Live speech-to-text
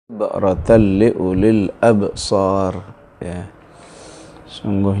Ibratan liulil absar, ya.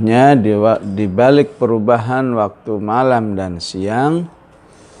 Sungguhnya di balik perubahan waktu malam dan siang,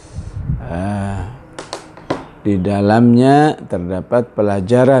 di dalamnya terdapat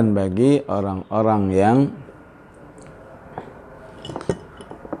pelajaran bagi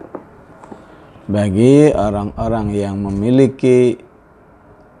orang-orang yang memiliki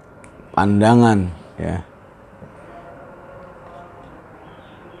pandangan, ya,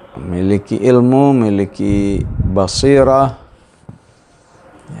 memiliki ilmu, memiliki basirah.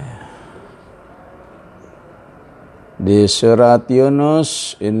 Di surat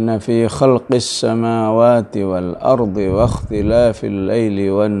Yunus, inna fi khalqis samawati wal ardi wa ikhtilafil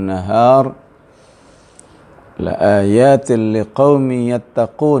laili wan nahar la ayatin liqaumin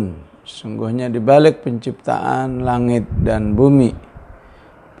yattaqun. Sungguhnya di balik penciptaan langit dan bumi,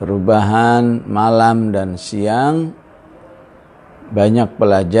 perubahan malam dan siang, banyak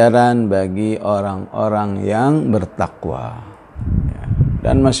pelajaran bagi orang-orang yang bertakwa, ya.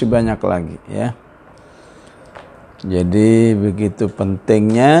 Dan masih banyak lagi, ya. Jadi begitu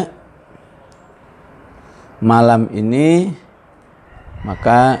pentingnya malam ini,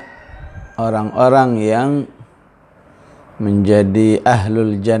 maka orang-orang yang menjadi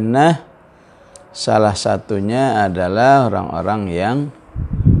ahlul jannah salah satunya adalah orang-orang yang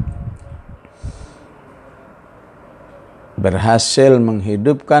berhasil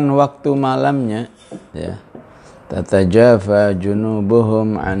menghidupkan waktu malamnya, ya. Tatajafa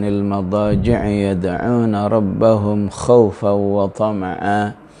junubuhum 'anil madaji'i yad'una rabbahum khawfan wa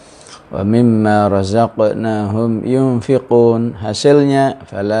tama'a wa mimma razaqnahum yunfiqun. Hasilnya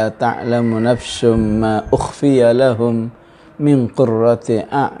fala ta'lamu nafsum ma ukhfiya lahum min qurrati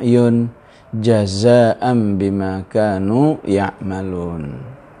a'yun jazaa'an bima kanu ya'malun,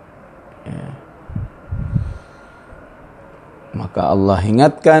 ya. Maka Allah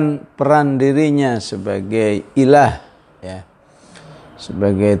ingatkan peran dirinya sebagai ilah, ya,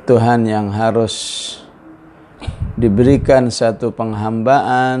 sebagai Tuhan yang harus diberikan satu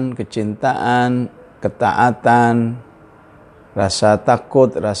penghambaan, kecintaan, ketaatan, rasa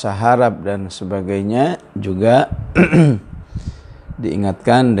takut, rasa harap dan sebagainya, juga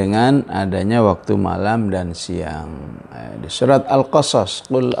diingatkan dengan adanya waktu malam dan siang. Di surat Al-Qasas,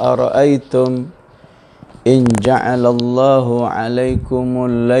 qul ara'aytum in ja'alallahu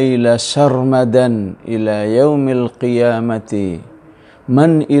 'alaikumul laila sarmadan ila yaumil qiyamati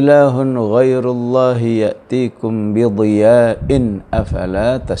man ilahun ghairullahi ya'tikum bidhiya'in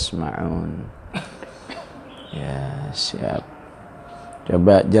afala tasma'un. Ya, siap.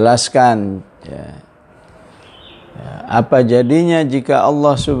 Coba jelaskan, ya. Apa jadinya jika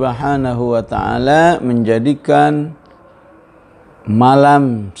Allah Subhanahu wa ta'ala menjadikan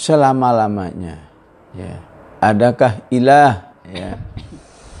malam selama-lamanya? Ya, adakah ilah, ya,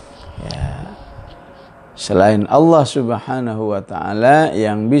 selain Allah Subhanahu wa ta'ala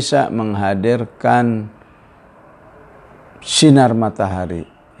yang bisa menghadirkan sinar matahari,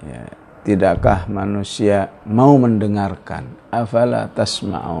 ya? Tidakkah manusia mau mendengarkan? Afala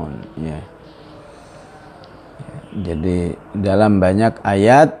tasma'un, ya. Jadi dalam banyak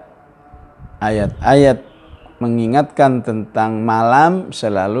ayat-ayat mengingatkan tentang malam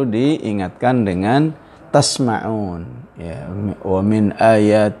selalu diingatkan dengan tasma'un, ya. Wa min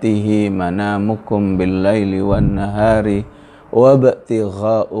ayatihi manamukum bil laili wan nahari wa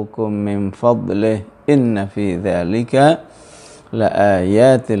ibtigha'ukum min fadlih inna fi dzalika la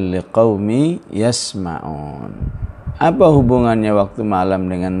ayatin liqaumi yasma'un. Apa hubungannya waktu malam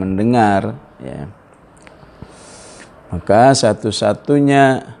dengan mendengar, ya? Maka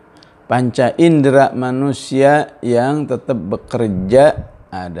satu-satunya panca indera manusia yang tetap bekerja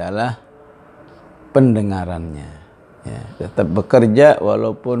adalah pendengarannya, ya. Tetap bekerja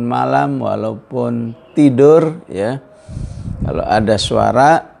walaupun malam, walaupun tidur, ya. Kalau ada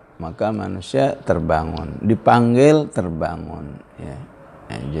suara maka manusia terbangun, dipanggil terbangun, ya.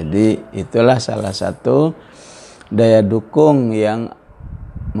 Jadi itulah salah satu daya dukung yang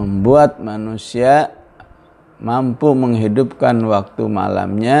membuat manusia mampu menghidupkan waktu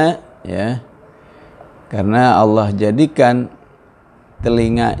malamnya, ya, karena Allah jadikan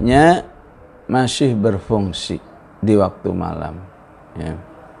telinganya masih berfungsi di waktu malam, ya.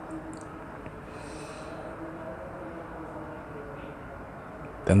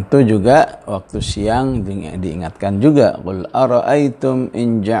 Tentu juga waktu siang diingatkan juga, qul ara'aytum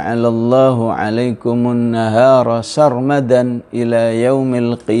in ja'alallahu 'alaikumun nahara sarmadan ila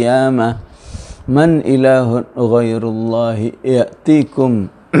yaumil qiyamah man ilahun ghairullahi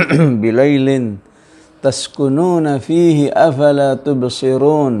ya'tikum bilailin taskununa fihi afala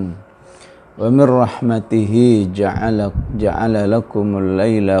tubsirun wa min rahmatihi ja'ala lakumul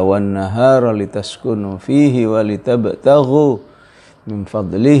laila wan nahara litaskunu fihi wa litabtaghu min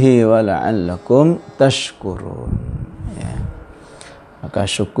fadlihi wa la'allakum tashkurun. Ya. Maka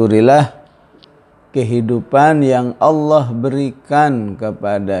syukurilah kehidupan yang Allah berikan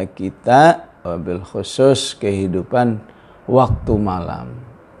kepada kita, wabil khusus kehidupan waktu malam.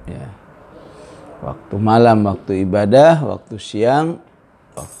 Ya. Waktu malam, waktu ibadah, waktu siang,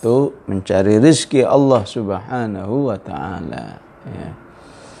 waktu mencari rizki Allah subhanahu wa ta'ala. Ya.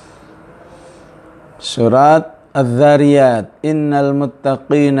 Surat Adz-Dzariyat, innal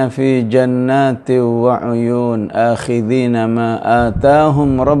muttaqina fi jannati wa uyun akhidhina ma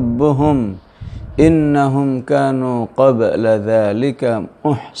atahum rabbuhum innahum kanu qabla dzalika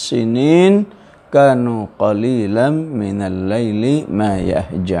muhsinin kanu qalilan minal laili ma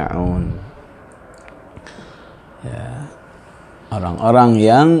yahja'un. Ya. Orang-orang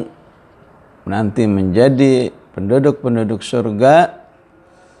yang nanti menjadi penduduk-penduduk surga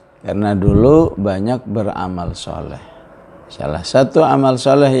karena dulu banyak beramal soleh. Salah satu amal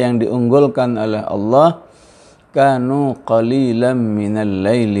soleh yang diunggulkan oleh Allah, kanu qalilan minal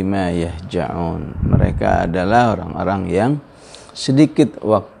laili ma yahja'un. Mereka adalah orang-orang yang sedikit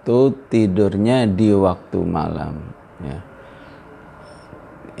waktu tidurnya di waktu malam. Ya.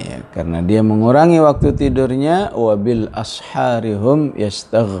 Ya, karena dia mengurangi waktu tidurnya, wabil asharihum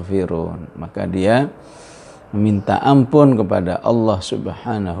yastaghfirun. Maka dia meminta ampun kepada Allah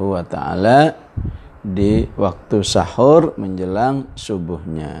subhanahu wa ta'ala di waktu sahur menjelang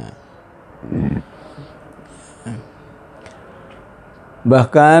subuhnya.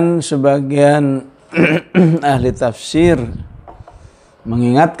 Bahkan sebagian ahli tafsir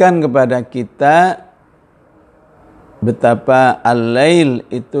mengingatkan kepada kita betapa al-lail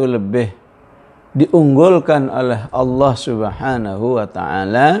itu lebih diunggulkan oleh Allah subhanahu wa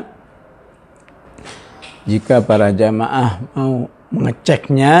ta'ala. Jika para jamaah mau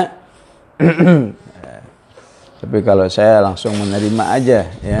mengeceknya, tapi kalau saya langsung menerima aja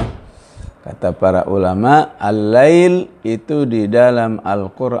ya. Kata para ulama, al-lail itu di dalam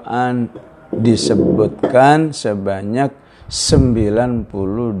Al-Quran disebutkan sebanyak 92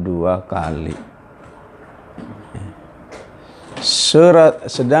 kali.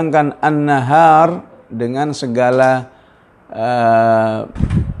 Sedangkan an-nahar dengan segala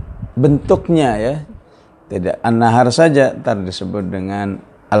bentuknya ya, tidak an-nahar saja, ntar disebut dengan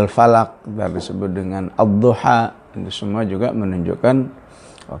al-falaq, ntar disebut dengan ad-duha, itu semua juga menunjukkan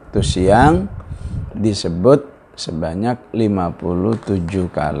waktu siang disebut sebanyak 57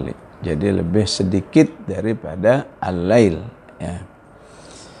 kali. Jadi lebih sedikit daripada al-lail ya.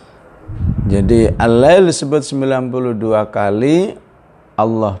 Jadi al-lail disebut 92 kali.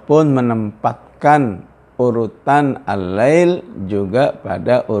 Allah pun menempatkan urutan al-lail juga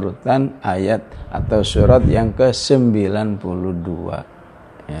pada urutan ayat atau surat yang ke-92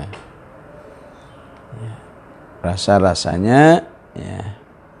 ya. Ya. Rasa-rasanya ya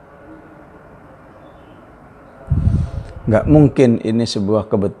nggak mungkin ini sebuah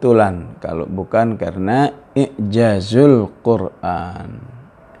kebetulan kalau bukan karena i'jazul Quran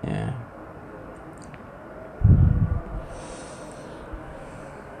ya.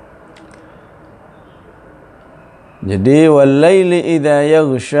 Jadi walaili idza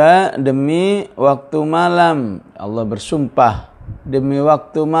yaghsha, demi waktu malam, Allah bersumpah demi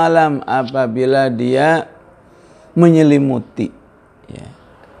waktu malam apabila dia menyelimuti ya.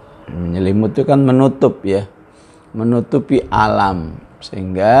 Menyelimuti kan menutup ya, menutupi alam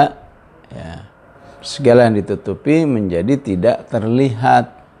sehingga ya segala yang ditutupi menjadi tidak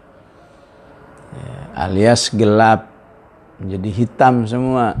terlihat ya, alias gelap, menjadi hitam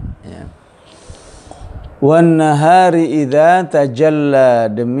semua ya. Wan nahari idza tajalla,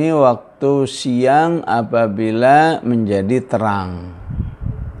 demi waktu siang apabila menjadi terang.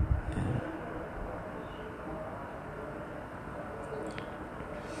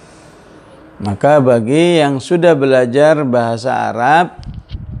 Maka bagi yang sudah belajar bahasa Arab,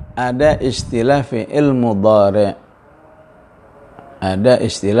 ada istilah fi'il mudhari', ada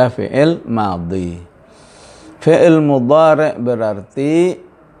istilah fi'il madhi. Fi'il mudhari' berarti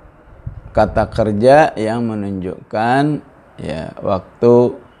kata kerja yang menunjukkan ya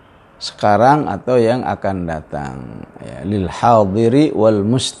waktu sekarang atau yang akan datang ya, lil hadiri wal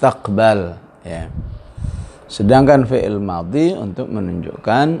mustaqbal ya. Sedangkan fi'il madhi untuk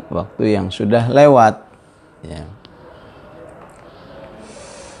menunjukkan waktu yang sudah lewat ya.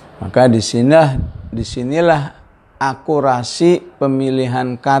 Maka disinilah akurasi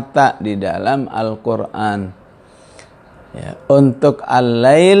pemilihan kata di dalam Al-Qur'an. Ya, untuk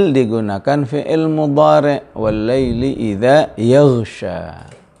al-lail digunakan fi'il mudhari', wal laili idza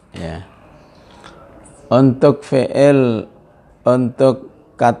yaghsha. Ya. Untuk fi'il, untuk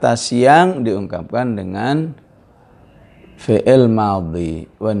kata siang diungkapkan dengan fi'il madhi,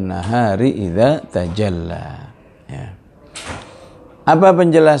 wan nahari idza tajalla. Ya. Apa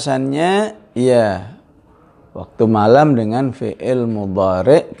penjelasannya? Ya, waktu malam dengan fi'il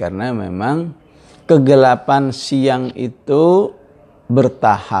mudhari, karena memang kegelapan siang itu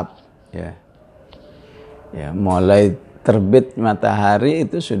bertahap. Ya. Ya, mulai terbit matahari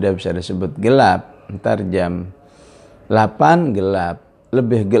itu sudah bisa disebut gelap. Ntar jam 8 gelap,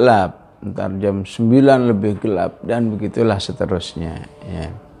 lebih gelap. Ntar jam 9 lebih gelap, dan begitulah seterusnya.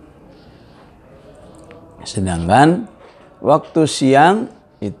 Ya. Sedangkan waktu siang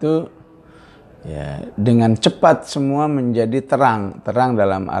itu ya dengan cepat semua menjadi terang. Terang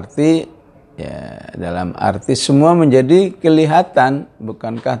dalam arti semua menjadi kelihatan.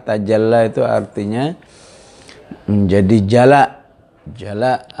 Bukankah tajalla itu artinya menjadi jala.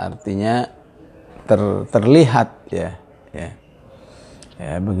 Jala artinya terlihat, ya.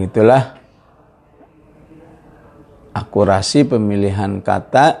 Ya, begitulah akurasi pemilihan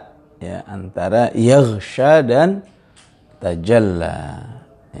kata, ya, antara yaghsha dan tajalla.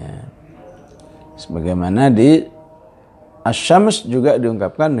 Ya. Sebagaimana di Asy-Syams juga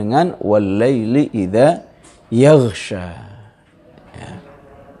diungkapkan dengan wal-laili idza yaghsha. Ya.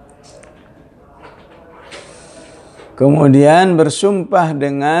 Kemudian bersumpah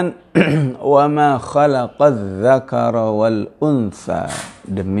dengan wa ma khalaqadz dzakara wal untha,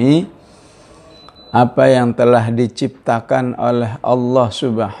 demi apa yang telah diciptakan oleh Allah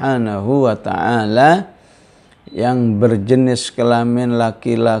Subhanahu wa taala yang berjenis kelamin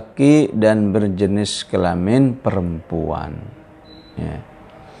laki-laki dan berjenis kelamin perempuan. Ya.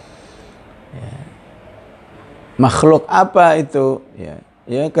 Ya. Makhluk apa itu?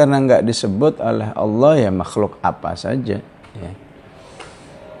 Ya, karena enggak disebut oleh Allah, ya makhluk apa saja. Ya.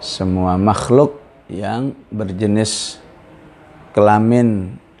 Semua makhluk yang berjenis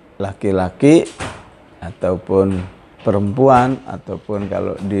kelamin laki-laki ataupun perempuan, ataupun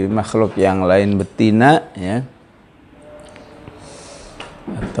kalau di makhluk yang lain betina, ya,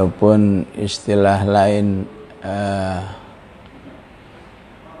 ataupun istilah lain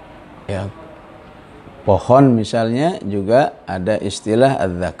ya pohon misalnya, juga ada istilah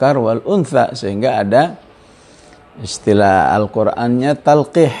adz-dzakar wal untha, sehingga ada istilah Al-Qur'annya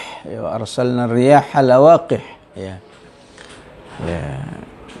talqih, ya arsalna riyaha lawaqih, ya. Ya,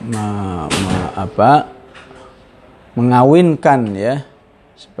 mengawinkan, ya,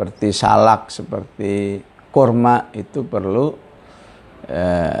 seperti salak, seperti kurma, itu perlu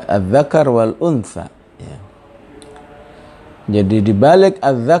adz-dzakar wal untha, ya. Jadi di balik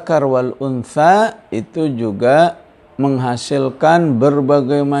adz-dzakar wal untha itu juga menghasilkan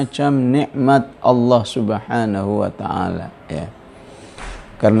berbagai macam nikmat Allah Subhanahu wa taala, ya.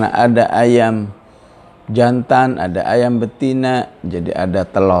 Karena ada ayam jantan, ada ayam betina, jadi ada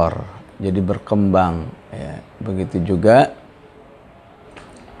telur, jadi berkembang, ya. Begitu juga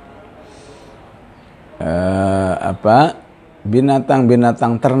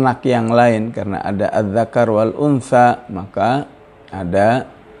binatang-binatang ternak yang lain, karena ada adz-dzakar wal untha, maka ada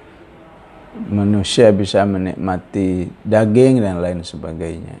manusia bisa menikmati daging dan lain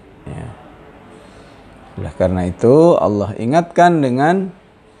sebagainya, ya. Oleh karena itu Allah ingatkan dengan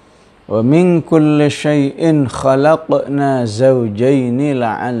wa min kulli syai'in khalaqna zawjaini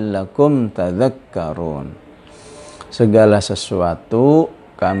la'allakum tadhakkarun. Segala sesuatu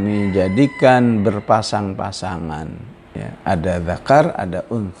kami jadikan berpasang-pasangan, ya. Ada dzakar, ada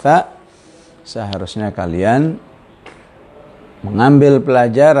untha. Seharusnya kalian mengambil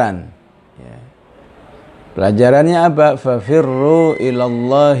pelajaran, ya. Pelajarannya apa? Fafirru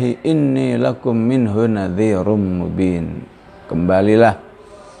ilallahi inni lakum minhu nadhirum mubin. Kembalilah,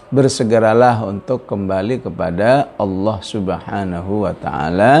 bersegeralah untuk kembali kepada Allah Subhanahu wa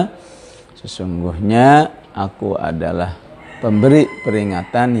taala. Sesungguhnya aku adalah pemberi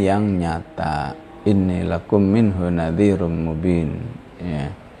peringatan yang nyata. Inni lakum minhu nadhirum mubin, ya.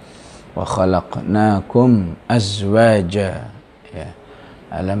 Wa khalaqnakum azwaja, ya.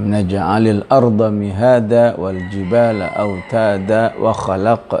 Alam naj'alil arda mihada wal jibala autada wa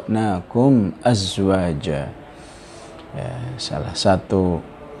khalaqnakum azwaja. Ya, salah satu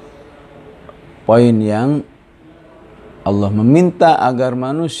poin yang Allah meminta agar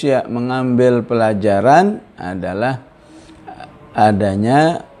manusia mengambil pelajaran adalah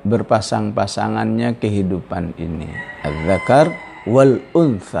adanya berpasang-pasangannya kehidupan ini, adz-dzakar wal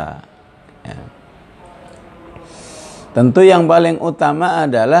untha, ya. Tentu yang paling utama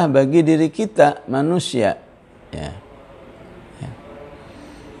adalah bagi diri kita manusia, ya. Ya.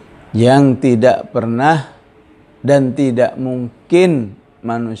 Yang tidak pernah dan tidak mungkin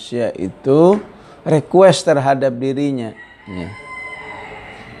manusia itu request terhadap dirinya. Ya.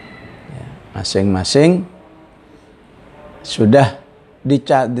 Masing-masing sudah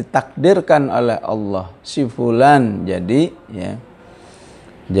ditakdirkan oleh Allah. Si fulan jadi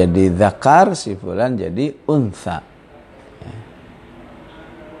zakar, si fulan jadi untha.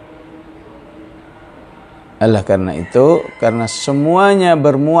 Oleh karena itu, karena semuanya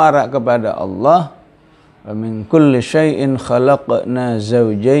bermuara kepada Allah, wa min kulli syai'in khalaqna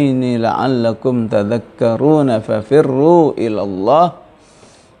zawjaini la'allakum tadhakkaruna fafirru ilallah,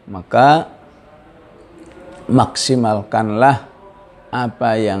 maka maksimalkanlah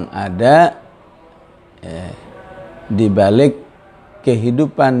apa yang ada di balik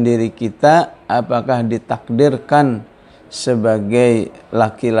kehidupan diri kita, apakah ditakdirkan sebagai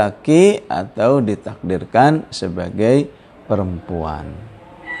laki-laki atau ditakdirkan sebagai perempuan.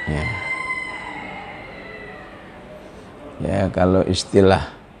 Ya, kalau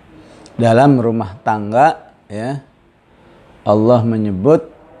istilah dalam rumah tangga, ya, Allah menyebut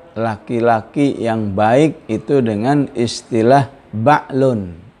laki-laki yang baik itu dengan istilah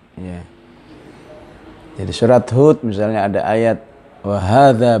ba'lun. Ya. Jadi surat Hud misalnya ada ayat wa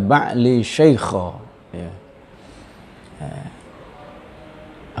hadza ba'li syaikha. Ya.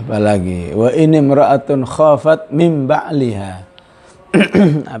 Apalagi wa in imra'atun khafat min ba'liha.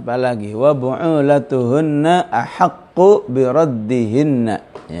 Apalagi wa bu'ulatuhunna ahaqqu biraddihinna.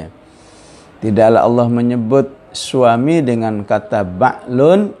 Ya. Tidaklah Allah menyebut suami dengan kata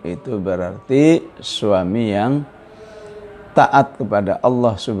ba'lun, itu berarti suami yang taat kepada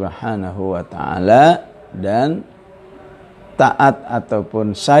Allah Subhanahu wa taala dan taat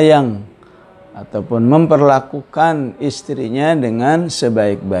ataupun sayang ataupun memperlakukan istrinya dengan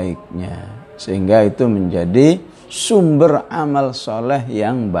sebaik-baiknya, sehingga itu menjadi sumber amal soleh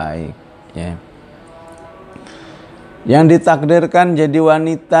yang baik. Ya. Yang ditakdirkan jadi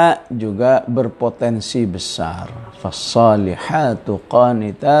wanita juga berpotensi besar. Fassalihatu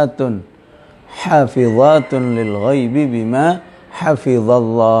qanitatun hafizatun lil ghaibi bima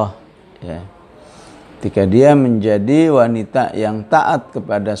hafizallah. Ya. Ketika dia menjadi wanita yang taat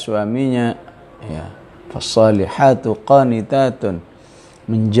kepada suaminya, ya, fassalihatu qanitatun,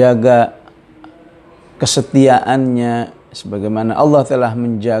 menjaga kesetiaannya sebagaimana Allah telah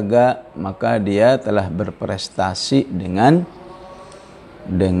menjaga, maka dia telah berprestasi dengan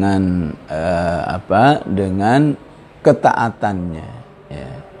ketaatannya. Ya.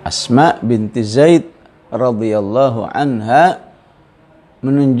 Asma binti Zaid radhiyallahu anha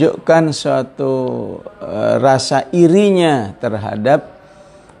menunjukkan suatu rasa irinya terhadap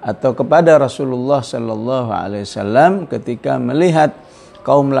atau kepada Rasulullah sallallahu alaihi wasallam ketika melihat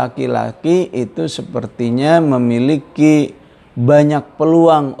kaum laki-laki itu sepertinya memiliki banyak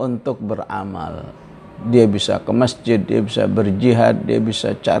peluang untuk beramal. Dia bisa ke masjid, dia bisa berjihad, dia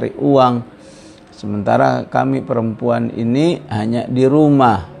bisa cari uang. Sementara kami perempuan ini hanya di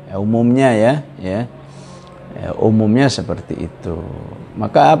rumah, ya, umumnya ya, umumnya seperti itu.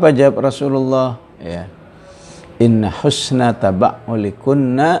 Maka apa jawab Rasulullah? Ya, inna husna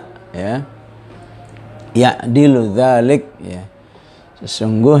taba'ulikunna, ya, ya'dilu dzalik, ya.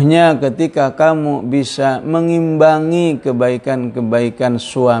 Sesungguhnya ketika kamu bisa mengimbangi kebaikan-kebaikan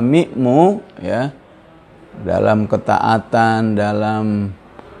suamimu, ya, dalam ketaatan, dalam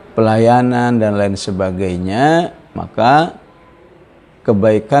pelayanan dan lain sebagainya, maka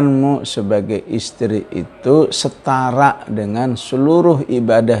kebaikanmu sebagai istri itu setara dengan seluruh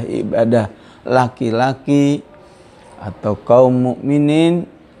ibadah-ibadah laki-laki atau kaum mukminin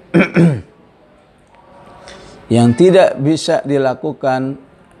yang tidak bisa dilakukan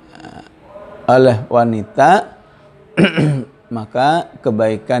oleh wanita, maka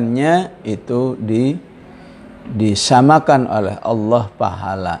kebaikannya itu disamakan oleh Allah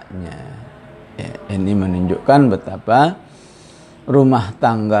pahalanya. Ya, ini menunjukkan betapa rumah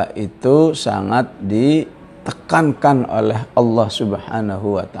tangga itu sangat ditekankan oleh Allah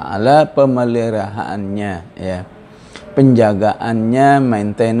Subhanahu wa taala, pemeliharaannya, ya, penjagaannya,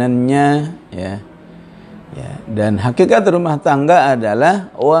 maintenance-nya, ya. Ya, dan hakikat rumah tangga adalah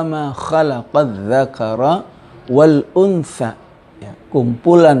wa ma khalaqadz dzakara wal untha, ya,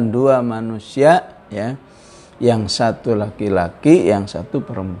 kumpulan dua manusia, ya, yang satu laki-laki, yang satu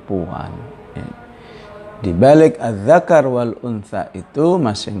perempuan. Ya. Di balik az-zakar wal untha itu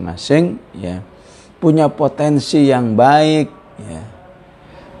masing-masing, ya, punya potensi yang baik, ya.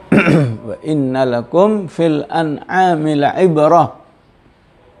 Wa innalakum fil an'ami la'ibrah.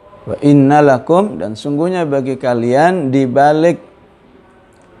 Wa innalakum, dan sungguhnya bagi kalian di balik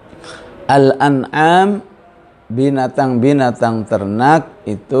al-an'am, binatang-binatang ternak,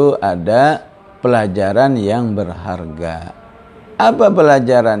 itu ada pelajaran yang berharga. Apa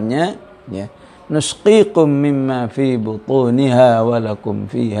pelajarannya? Ya, nusqikum mimma fi butuniha wa lakum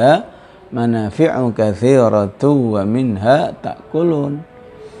fiha manafi'u katsiratu wa minha ta'kulun.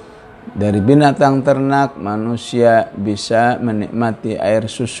 Dari binatang ternak manusia bisa menikmati air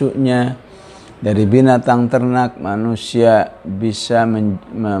susunya. Dari binatang ternak manusia bisa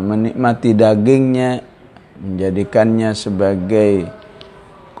menikmati dagingnya, menjadikannya sebagai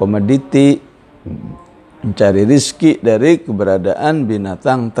komoditi, mencari rizki dari keberadaan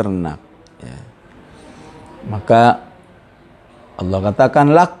binatang ternak. Ya. Maka Allah katakan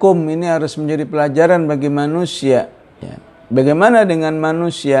lakum, ini harus menjadi pelajaran bagi manusia. Ya. Bagaimana dengan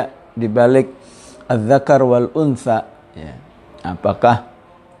manusia di balik az-zakar wal untha? Ya. Apakah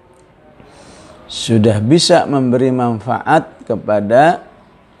sudah bisa memberi manfaat kepada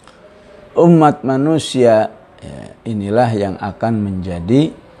umat manusia? Ya, inilah yang akan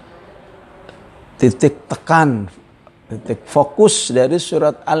menjadi titik tekan, titik fokus dari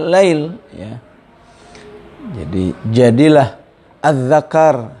surat Al-Lail. Ya. Jadi jadilah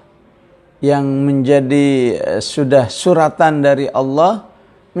az-zakar yang menjadi sudah suratan dari Allah,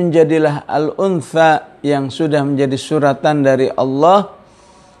 menjadilah al-untha yang sudah menjadi suratan dari Allah.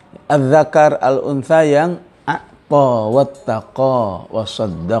 Az-zakar al-untha yang a'ta wattaqa wa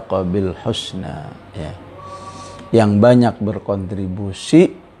saddaqa bil husna. Ya. Yang banyak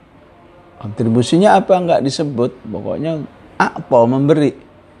berkontribusi. Kontribusinya apa enggak disebut, pokoknya a'ta memberi,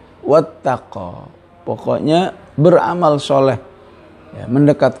 wattaqa pokoknya beramal soleh, ya,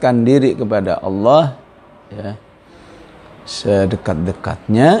 mendekatkan diri kepada Allah, ya,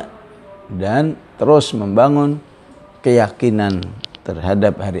 sedekat-dekatnya, dan terus membangun keyakinan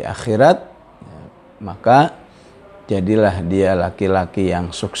terhadap hari akhirat. Ya, maka jadilah dia laki-laki yang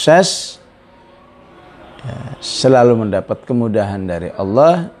sukses, ya, selalu mendapat kemudahan dari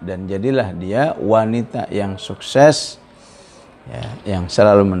Allah, dan jadilah dia wanita yang sukses, ya, yang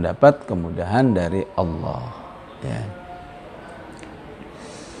selalu mendapat kemudahan dari Allah. Ya.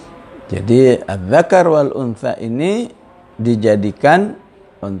 Jadi az-zakar wal untha ini dijadikan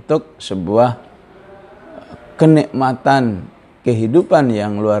untuk sebuah kenikmatan kehidupan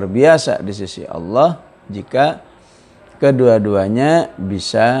yang luar biasa di sisi Allah jika kedua-duanya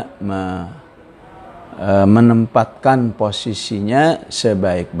bisa menempatkan posisinya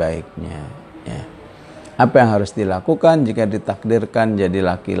sebaik-baiknya. Ya. Apa yang harus dilakukan jika ditakdirkan jadi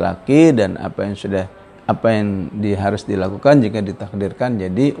laki-laki, dan apa yang harus dilakukan jika ditakdirkan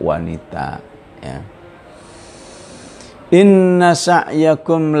jadi wanita. Ya. Inna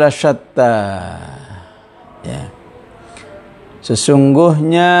sa'yakum lasyatta. Ya.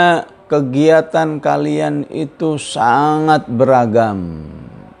 Sesungguhnya kegiatan kalian itu sangat beragam.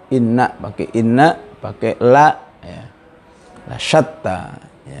 Inna pakai la, ya. Lasyatta,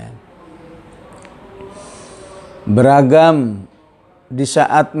 ya. Beragam di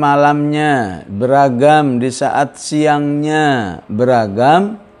saat malamnya, beragam di saat siangnya,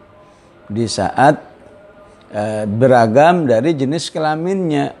 beragam di saat beragam dari jenis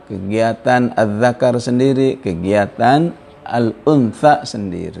kelaminnya. Kegiatan az-zakar sendiri, kegiatan al-untha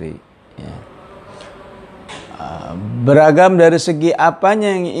sendiri. Ya. Beragam dari segi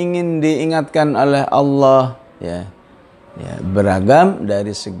apanya yang ingin diingatkan oleh Allah. Ya. Ya, beragam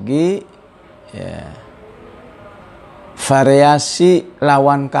dari segi, ya, variasi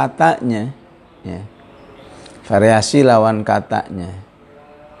lawan katanya. Ya. Variasi lawan katanya.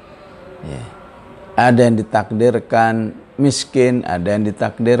 Ya. Ada yang ditakdirkan miskin, ada yang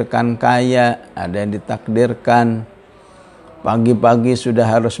ditakdirkan kaya, ada yang ditakdirkan pagi-pagi sudah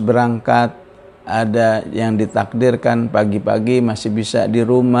harus berangkat, ada yang ditakdirkan pagi-pagi masih bisa di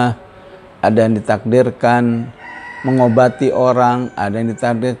rumah, ada yang ditakdirkan mengobati orang, ada yang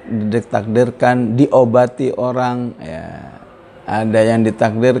ditakdirkan diobati orang, ya. Ada yang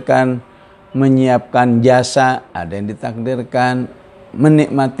ditakdirkan menyiapkan jasa, ada yang ditakdirkan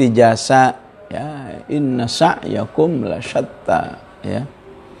menikmati jasa. Ya, inna sa'yakum lasyatta, ya.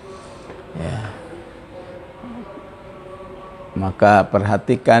 Ya. Maka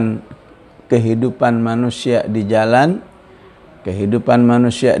perhatikan kehidupan manusia di jalan, kehidupan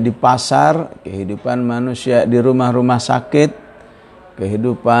manusia di pasar, kehidupan manusia di rumah-rumah sakit,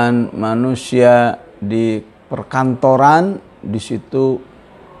 kehidupan manusia di perkantoran. Di situ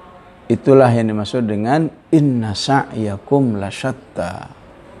itulah yang dimaksud dengan inna sa'yakum lasyatta.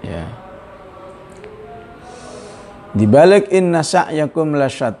 Ya. Di balik inna sa'yakum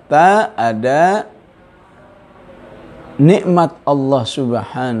lasyatta ada nikmat Allah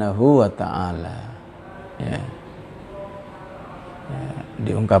Subhanahu wa ta'ala. Ya. Ya.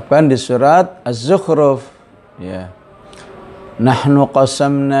 Diungkapkan di surat Az-Zukhruf. Ya. Nahnu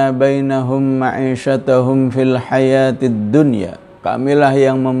qasamna bainahum ma'isyatahum fil hayatid dunya. Kamilah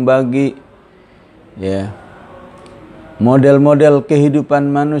yang membagi ya, model-model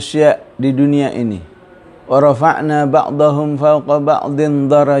kehidupan manusia di dunia ini. Wa rafa'na ba'dahum fawqa ba'din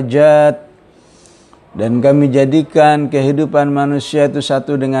darajat. Dan kami jadikan kehidupan manusia itu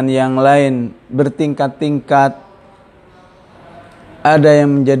satu dengan yang lain bertingkat-tingkat. Ada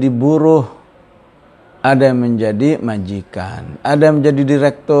yang menjadi buruh, ada yang menjadi majikan, ada yang menjadi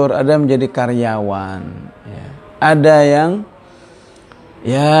direktur, ada yang menjadi karyawan. Ya. Ada yang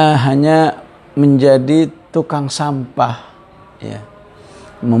ya hanya menjadi tukang sampah, ya,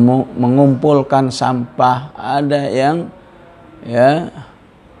 mengumpulkan sampah. Ada yang ya,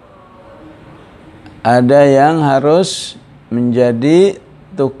 ada yang harus menjadi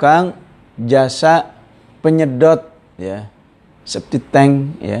tukang jasa penyedot, ya, septic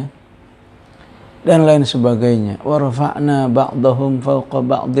tank, ya, dan lain sebagainya. Wa rafa'na ba'dahum fawqa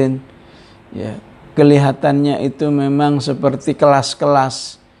ba'din. Ya, kelihatannya itu memang seperti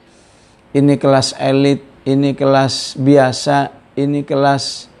kelas-kelas. Ini kelas elit, ini kelas biasa, ini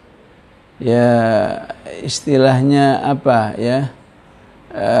kelas ya istilahnya apa ya?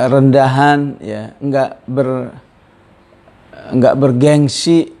 Rendahan, ya, enggak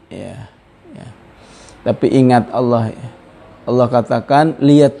bergengsi, ya, ya. Tapi ingat Allah, ya. Allah katakan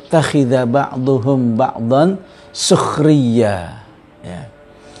liyattakhidha ba'duhum ba'dan sukhriya, ya.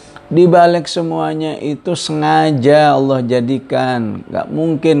 Di balik semuanya itu sengaja Allah jadikan. Enggak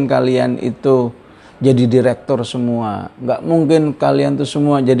mungkin kalian itu jadi direktur semua, enggak mungkin kalian itu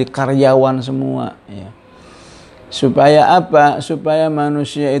semua jadi karyawan semua, ya. Supaya apa? Supaya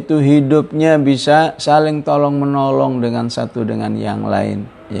manusia itu hidupnya bisa saling tolong menolong dengan satu dengan yang lain,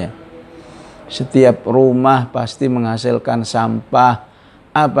 ya. Setiap rumah pasti menghasilkan sampah.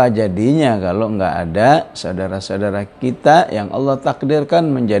 Apa jadinya kalau enggak ada saudara-saudara kita yang Allah takdirkan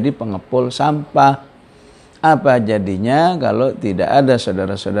menjadi pengepul sampah? Apa jadinya kalau tidak ada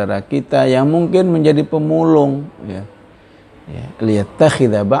saudara-saudara kita yang mungkin menjadi pemulung, ya. Ya,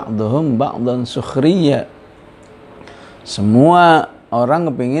 liyattakhidha ba'duhum ba'dan sukhriya. Semua orang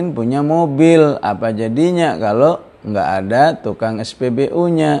kepingin punya mobil. Apa jadinya kalau nggak ada tukang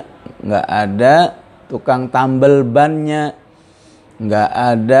SPBU-nya, nggak ada tukang tambal bannya, nggak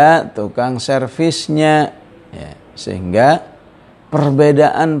ada tukang servisnya, ya. Sehingga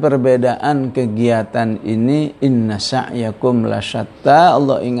perbedaan-perbedaan kegiatan ini, inna sa'yakum lasyatta,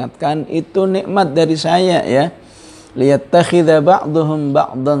 Allah ingatkan itu nikmat dari saya, ya. Liyattakhidha ba'duhum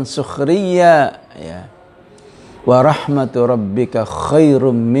ba'dan sukhriya, ya. Wa rahmatu rabbika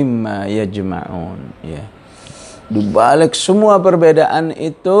khairum mimma yajma'un, ya. Di balik semua perbedaan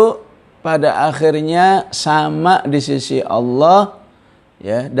itu pada akhirnya sama di sisi Allah,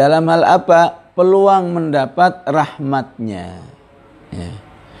 ya. Dalam hal apa? Peluang mendapat rahmatnya, ya.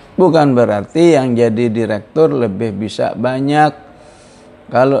 Bukan berarti yang jadi direktur lebih bisa banyak,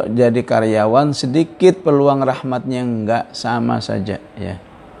 kalau jadi karyawan sedikit peluang rahmatnya, enggak, sama saja, ya.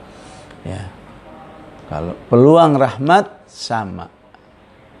 Ya. Kalau peluang rahmat sama.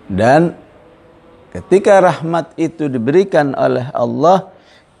 Dan ketika rahmat itu diberikan oleh Allah,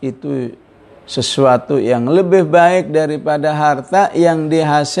 itu sesuatu yang lebih baik daripada harta yang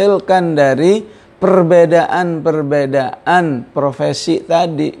dihasilkan dari perbedaan-perbedaan profesi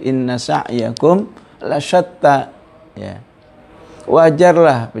tadi. Inna sa'yakum lasyatta, ya.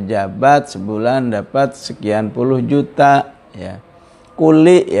 Wajarlah pejabat sebulan dapat sekian puluh juta, ya.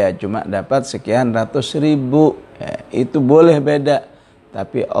 Kuli ya cuma dapat sekian ratus ribu, ya, itu boleh beda.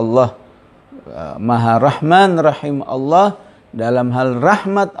 Tapi Allah Maha Rahman Rahim, Allah dalam hal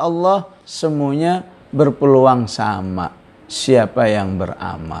rahmat Allah semuanya berpeluang sama siapa yang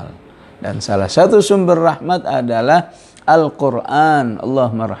beramal. Dan salah satu sumber rahmat adalah Al-Quran.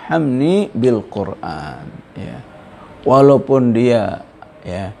 Allah marhamni bil Quran, ya. Walaupun dia,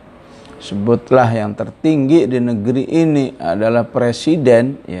 ya, sebutlah yang tertinggi di negeri ini adalah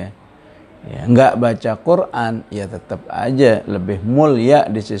presiden, ya, ya, enggak baca Quran, ya tetap aja lebih mulia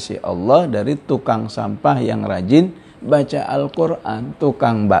di sisi Allah dari tukang sampah yang rajin baca Al-Quran,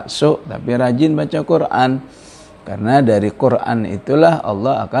 tukang bakso tapi rajin baca Quran. Karena dari Quran itulah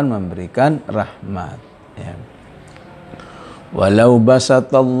Allah akan memberikan rahmat, ya. Walau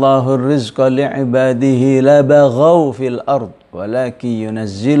basatallahu rizqa li'ibadihi labaghaw fil ard walakin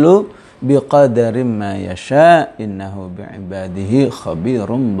yunazzilu biqadarin ma yasha innahu bi'ibadihi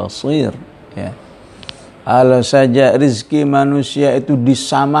khabirum basir, ya. Kalau saja rizki manusia itu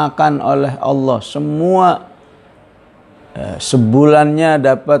disamakan oleh Allah, semua sebulannya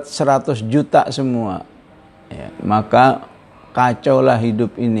dapat 100 juta semua, ya, maka kacaulah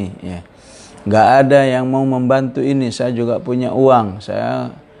hidup ini, ya. Nggak ada yang mau membantu ini. Saya juga punya uang, saya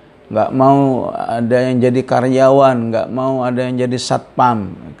nggak mau ada yang jadi karyawan, nggak mau ada yang jadi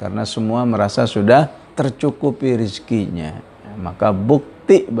satpam, karena semua merasa sudah tercukupi rizkinya. Maka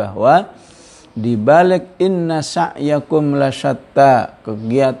bukti bahwa di balik inna sa'yakum lasyatta,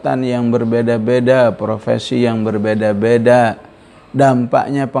 kegiatan yang berbeda-beda, profesi yang berbeda-beda,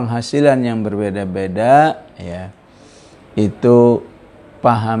 dampaknya penghasilan yang berbeda-beda, ya, itu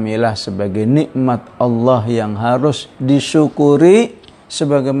pahamilah sebagai nikmat Allah yang harus disyukuri,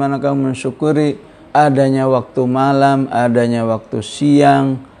 sebagaimana kamu mensyukuri adanya waktu malam, adanya waktu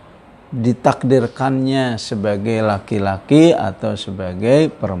siang, ditakdirkannya sebagai laki-laki atau sebagai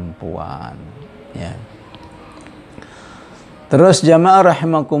perempuan. Ya. Terus jamaah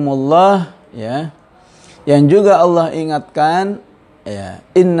rahimakumullah, ya, yang juga Allah ingatkan, ya,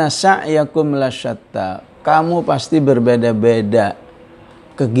 inna sa'yakum lasyatta, kamu pasti berbeda-beda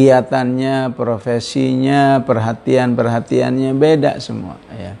kegiatannya, profesinya, perhatiannya beda semua,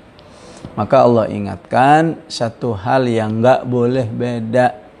 ya. Maka Allah ingatkan satu hal yang enggak boleh beda,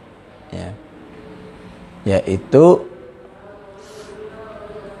 ya, yaitu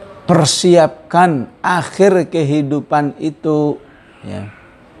persiapkan akhir kehidupan itu, ya,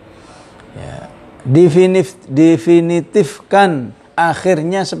 ya, definitifkan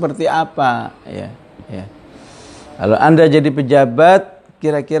akhirnya seperti apa, ya, ya. Kalau Anda jadi pejabat,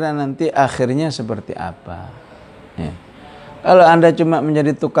 kira-kira nanti akhirnya seperti apa, ya. Kalau Anda cuma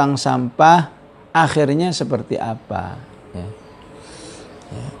menjadi tukang sampah, akhirnya seperti apa, ya.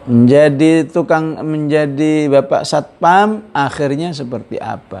 Menjadi bapak satpam, akhirnya seperti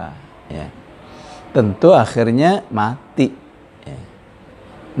apa, ya. Tentu akhirnya mati, ya.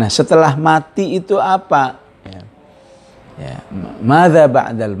 Nah, setelah mati itu apa, ya, ya, madza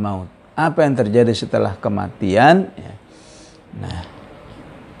ba'dal maut, apa yang terjadi setelah kematian, ya. Nah,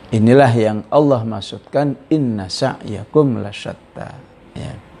 inilah yang Allah maksudkan inna sa'yakum lasyatta,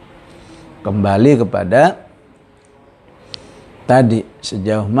 ya. Kembali kepada tadi,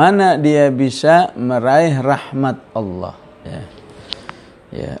 sejauh mana dia bisa meraih rahmat Allah, ya.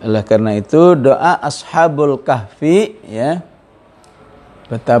 Ya, oleh karena itu doa ashabul kahfi, ya,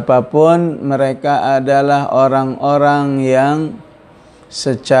 betapapun mereka adalah orang-orang yang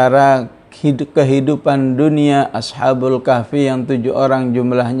secara kehidupan dunia, ashabul kahfi yang 7 orang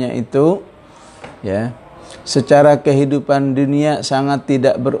jumlahnya itu, ya, secara kehidupan dunia sangat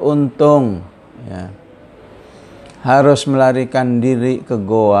tidak beruntung, ya. Harus melarikan diri ke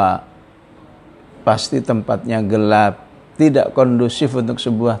goa, pasti tempatnya gelap, tidak kondusif untuk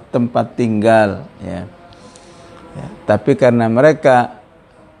sebuah tempat tinggal, ya. Ya, tapi karena mereka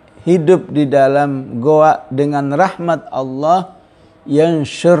hidup di dalam goa dengan rahmat Allah,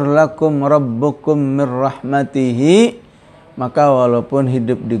 yansyur lakum rabbukum min rahmatihi, maka walaupun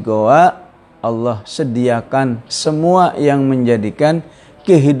hidup di goa, Allah sediakan semua yang menjadikan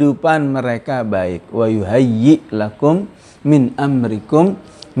kehidupan mereka baik. Wa yuhayyi lakum min amrikum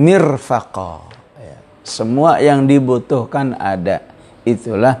mirfaqa, ya. Semua yang dibutuhkan ada,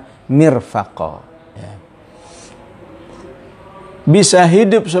 itulah mirfaqa, ya. Bisa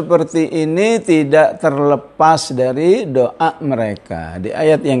hidup seperti ini tidak terlepas dari doa mereka. Di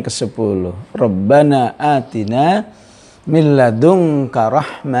ayat yang ke-10, Rabbana atina min ladunka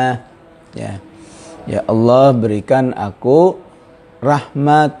rahmah, ya. Ya Allah, berikan aku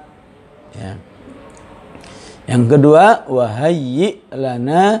rahmat, ya. Yang kedua, wahayyi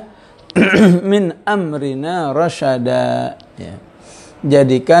lana min amrina rasyada, ya.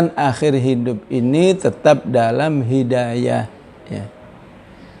 Jadikan akhir hidup ini tetap dalam hidayah, ya.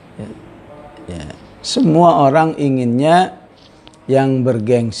 Ya. Ya. Semua orang inginnya yang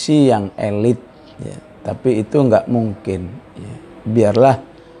bergengsi, yang elit, ya. Tapi itu enggak mungkin, ya. Biarlah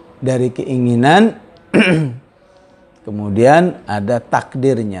dari keinginan kemudian ada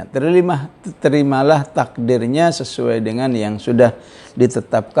takdirnya. Terimalah takdirnya sesuai dengan yang sudah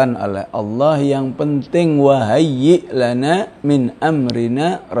ditetapkan oleh Allah. Yang penting wahayyi lana min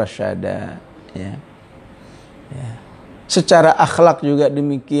amrina rasyada, ya. Ya. Secara akhlak juga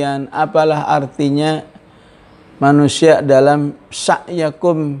demikian. Apalah artinya manusia dalam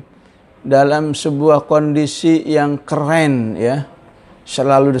sa'yakum, dalam sebuah kondisi yang keren, ya,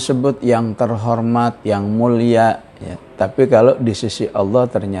 selalu disebut yang terhormat, yang mulia, ya. Tapi kalau di sisi Allah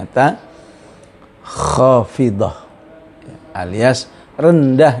ternyata khafidah, ya, alias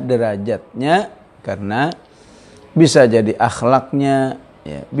rendah derajatnya, karena bisa jadi akhlaknya,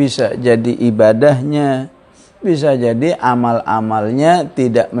 ya, bisa jadi ibadahnya, bisa jadi amal-amalnya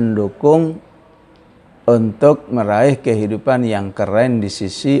tidak mendukung untuk meraih kehidupan yang keren di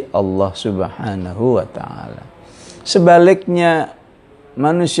sisi Allah Subhanahu wa ta'ala. Sebaliknya,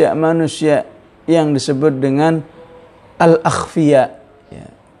 manusia-manusia yang disebut dengan al-akhfiya, ya,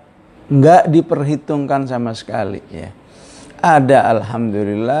 nggak diperhitungkan sama sekali, ya. Ada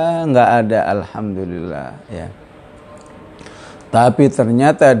alhamdulillah, nggak ada alhamdulillah, ya. Tapi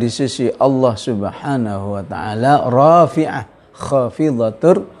ternyata di sisi Allah Subhanahu wa taala rafi'ah,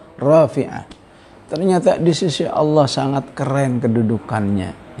 khafidatur rafi'ah. Ternyata di sisi Allah sangat keren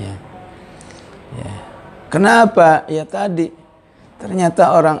kedudukannya, ya. Ya. Kenapa? Ya tadi,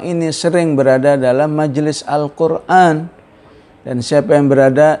 ternyata orang ini sering berada dalam majelis Al-Qur'an. Dan siapa yang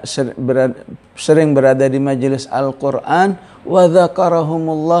sering berada di majelis Al-Qur'an, wa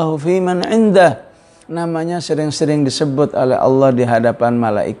dzakarahumullahu fi man indah, namanya sering-sering disebut oleh Allah di hadapan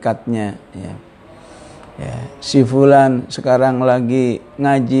malaikatnya, ya. Ya, si fulan sekarang lagi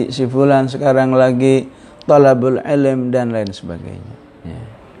ngaji, si fulan sekarang lagi talabul ilm dan lain sebagainya, ya.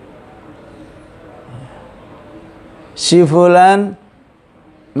 Si fulan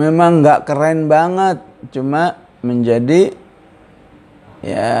memang nggak keren banget, cuma menjadi,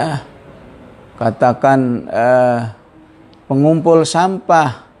 ya, katakan pengumpul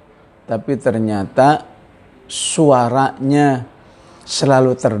sampah, tapi ternyata suaranya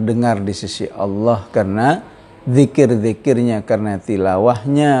selalu terdengar di sisi Allah karena zikir-zikirnya, karena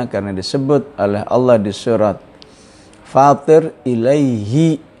tilawahnya, karena disebut oleh Allah di surat Fatir,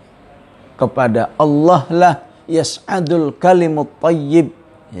 ilaihi, kepada Allah lah yas'adul kalimut thayyib,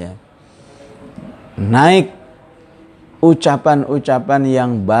 ya, naik ucapan-ucapan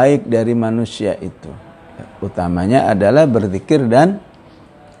yang baik dari manusia itu. Utamanya adalah berzikir dan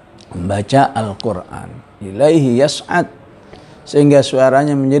membaca Al-Quran. Ilaihi yas'ad, sehingga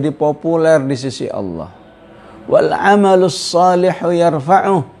suaranya menjadi populer di sisi Allah. Wal amalus salihu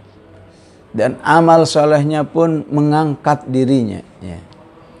yarfa'uh, dan amal solehnya pun mengangkat dirinya, ya.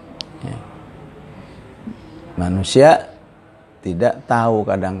 Ya. Manusia tidak tahu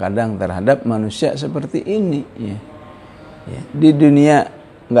kadang-kadang terhadap manusia seperti ini, ya. Ya. Di dunia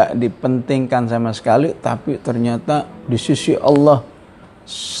nggak dipentingkan sama sekali, tapi ternyata di sisi Allah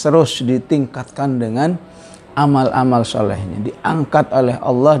terus ditingkatkan dengan amal-amal solehnya, diangkat oleh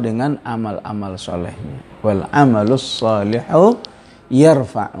Allah dengan amal-amal solehnya. Wal amalus salihu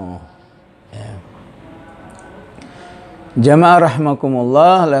yarfa'u, ya. Jamaah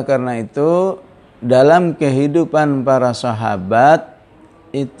rahmakumullah, oleh karena itu dalam kehidupan para sahabat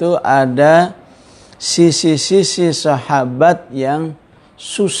itu ada sisi-sisi sahabat yang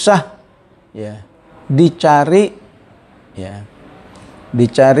susah, ya, dicari, ya.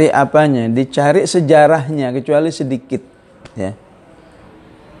 Dicari apanya? Dicari sejarahnya, kecuali sedikit, ya.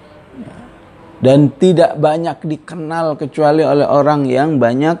 Dan tidak banyak dikenal kecuali oleh orang yang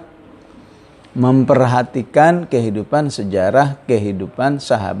banyak memperhatikan kehidupan sejarah, kehidupan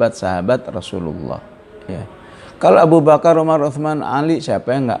sahabat-sahabat Rasulullah, ya. Kalau Abu Bakar, Umar, Utsman, Ali,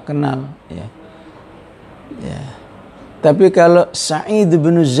 siapa yang nggak kenal, ya. Ya. Tapi kalau Sa'id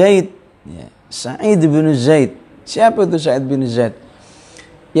bin Zaid, ya, Sa'id bin Zaid, siapa itu Sa'id bin Zaid?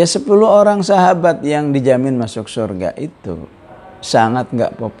 Ya 10 orang sahabat yang dijamin masuk surga itu sangat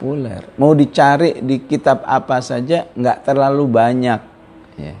nggak populer. Mau dicari di kitab apa saja nggak terlalu banyak,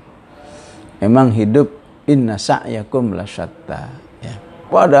 ya. Memang hidup inna sa'yakum lasyatta, ya.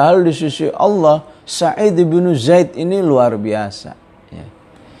 Padahal di sisi Allah Sa'id bin Zaid ini luar biasa, ya.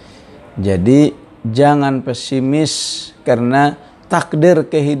 Jadi jangan pesimis karena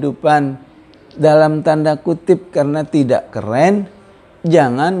takdir kehidupan dalam tanda kutip karena tidak keren.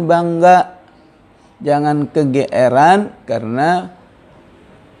 Jangan bangga, jangan kegeeran karena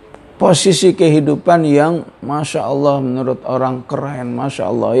posisi kehidupan yang Masya Allah menurut orang keren, Masya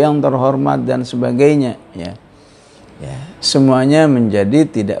Allah yang terhormat dan sebagainya, ya. Ya, semuanya menjadi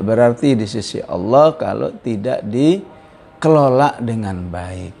tidak berarti di sisi Allah kalau tidak dikelola dengan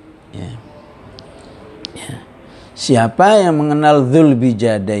baik, ya. Ya. Siapa yang mengenal Dzul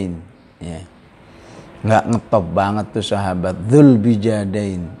Bijadain, ya. Nggak ngetop banget tuh sahabat Dzul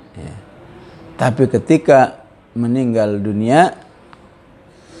Bijadain, ya. Tapi ketika meninggal dunia,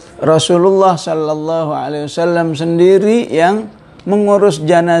 Rasulullah Sallallahu Alaihi Wasallam sendiri yang mengurus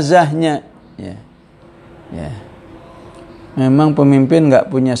jenazahnya, ya. Ya. Memang pemimpin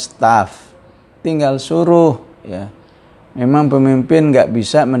nggak punya staf, tinggal suruh, ya. Memang pemimpin nggak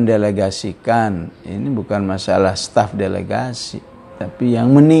bisa mendelegasikan. Ini bukan masalah staf delegasi, tapi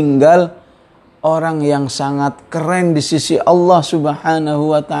yang meninggal orang yang sangat keren di sisi Allah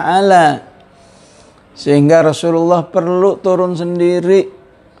Subhanahu wa taala. Sehingga Rasulullah perlu turun sendiri,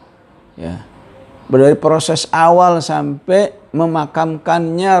 ya. Dari proses awal sampai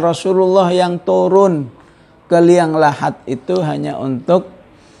memakamkannya, Rasulullah yang turun ke liang lahat itu hanya untuk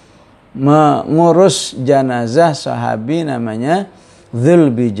mengurus jenazah sahabi namanya Dzul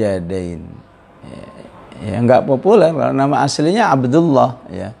Bijadain. Ya, enggak populer, nama aslinya Abdullah,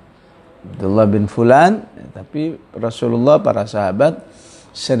 ya. Abdullah bin Fulan, tapi Rasulullah, para sahabat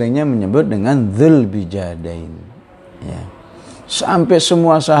seringnya menyebut dengan Dzul Bijadain. Ya. Sampai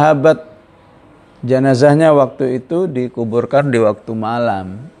semua sahabat jenazahnya waktu itu dikuburkan di waktu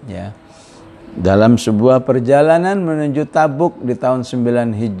malam, ya. Dalam sebuah perjalanan menuju Tabuk di tahun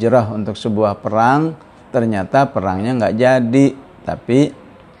 9 Hijrah untuk sebuah perang, ternyata perangnya nggak jadi, tapi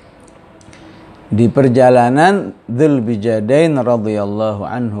di perjalanan Dzul Bijadain radhiyallahu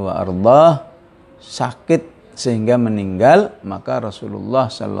anhu wa ardhah sakit sehingga meninggal, maka Rasulullah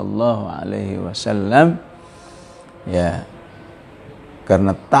sallallahu alaihi wasallam, ya,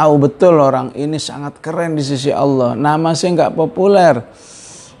 karena tahu betul orang ini sangat keren di sisi Allah, nama saya nggak populer,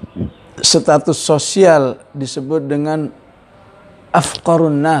 status sosial disebut dengan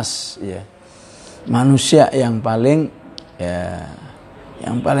afqarun nas, ya, manusia yang paling, ya,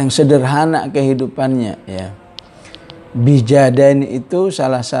 yang paling sederhana kehidupannya, ya. Bijadain itu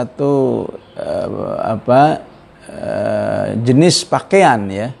salah satu jenis pakaian,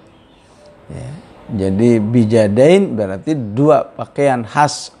 ya. Ya. Jadi bijadain berarti dua pakaian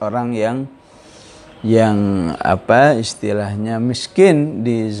khas orang yang istilahnya miskin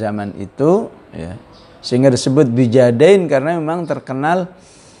di zaman itu, ya. Sehingga disebut bijadain karena memang terkenal,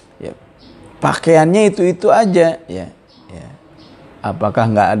 ya, pakaiannya itu aja, ya. Ya. Apakah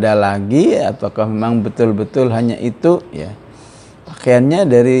nggak ada lagi, ataukah memang betul-betul hanya itu, ya. Pakaiannya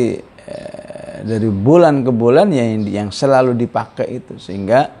dari bulan ke bulan yang selalu dipakai itu,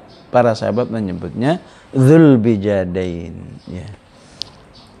 sehingga para sahabat menyebutnya Dzul Bijadain, ya.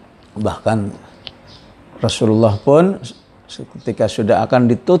 Bahkan Rasulullah pun ketika sudah akan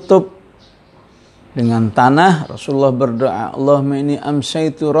ditutup dengan tanah, Rasulullah berdoa, Allahumma inni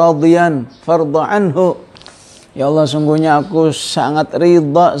amsaitu radiyan fardha anhu. Ya Allah, sungguhnya aku sangat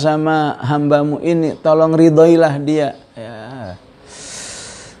ridha sama hambamu ini, tolong ridhoilah dia. Ya.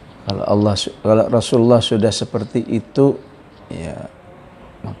 Kalau Rasulullah sudah seperti itu, ya,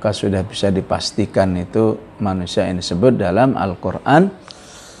 maka sudah bisa dipastikan itu manusia yang disebut dalam Al-Quran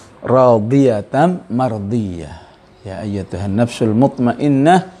radiyatan mardiyah. Ya ayyatuhan nafsul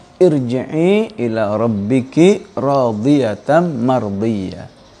mutmainnah irji'i ila rabbiki radiyatan mardiyah.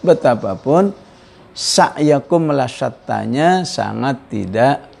 Betapapun sa'yakum lasyattanya sangat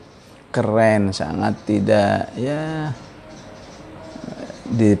tidak keren, sangat tidak, ya,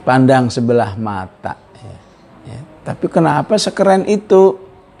 dipandang sebelah mata, ya. Ya. Tapi kenapa sekeren itu,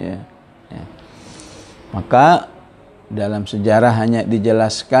 ya. Ya. Maka dalam sejarah hanya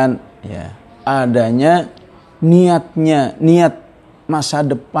dijelaskan, ya, adanya niatnya, niat masa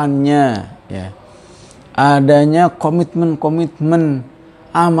depannya, ya, adanya komitmen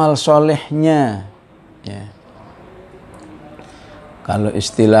amal solehnya, ya. Kalau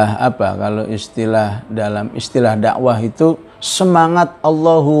istilah dalam istilah dakwah itu semangat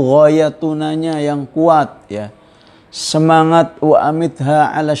Allahu ghayatunanya yang kuat, ya. Semangat wa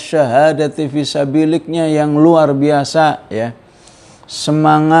amitha ala syahadati fi sabiliknya yang luar biasa, ya.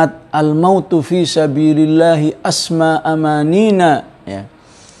 Semangat al-mautu fi sabilillahi asma amanina, ya.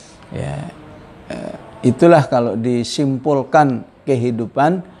 Ya. Itulah kalau disimpulkan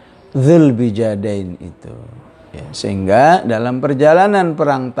kehidupan Dzul Bijadain itu, ya. Sehingga dalam perjalanan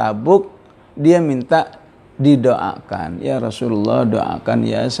perang Tabuk dia minta didoakan, ya Rasulullah, doakan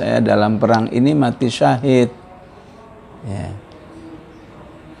ya saya dalam perang ini mati syahid, ya.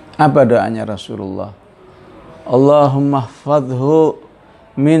 Apa doanya Rasulullah? Allahumma hfadhu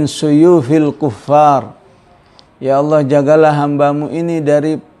min suyufil kuffar. Ya Allah, jagalah hambamu ini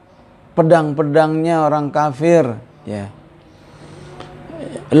dari pedang-pedangnya orang kafir, ya.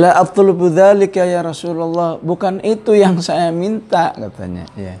 La atlubu dzalika ya Rasulullah, bukan itu yang saya minta, katanya,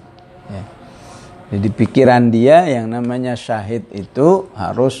 ya. Ya. Jadi pikiran dia yang namanya syahid itu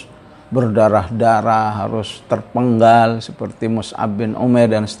harus berdarah-darah, harus terpenggal seperti Mus'ab bin Umair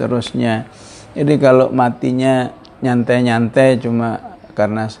dan seterusnya. Jadi kalau matinya nyantai-nyantai cuma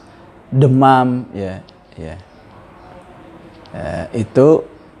karena demam, ya, ya, itu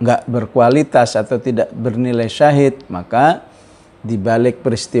nggak berkualitas atau tidak bernilai syahid. Maka di balik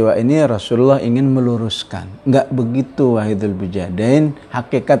peristiwa ini Rasulullah ingin meluruskan, nggak begitu wahai Dzul Bijadain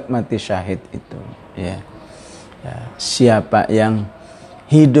hakikat mati syahid itu, ya. Ya, siapa yang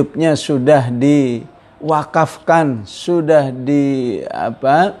hidupnya sudah diwakafkan, sudah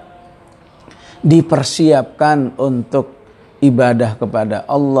dipersiapkan untuk ibadah kepada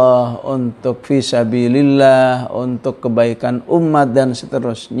Allah, untuk fisabilillah, untuk kebaikan umat dan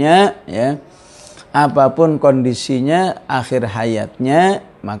seterusnya, ya. Apapun kondisinya akhir hayatnya,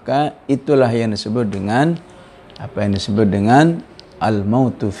 maka itulah yang disebut dengan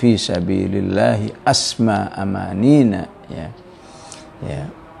al-mautu fi sabilillahi asma amanina, ya.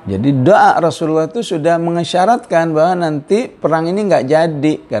 Ya. Jadi doa Rasulullah itu sudah mengisyaratkan bahwa nanti perang ini nggak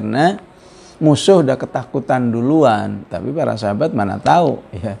jadi karena musuh udah ketakutan duluan. Tapi para sahabat mana tahu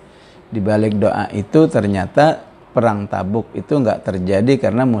ya, di balik doa itu ternyata perang Tabuk itu nggak terjadi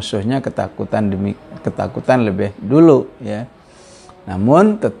karena musuhnya ketakutan lebih dulu ya.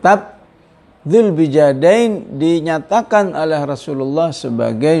 Namun tetap Dzulbijadain dinyatakan oleh Rasulullah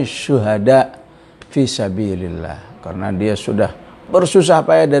sebagai syuhada fi sabilillah karena dia sudah bersusah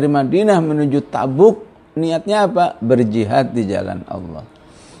payah dari Madinah menuju Tabuk, niatnya apa? Berjihad di jalan Allah.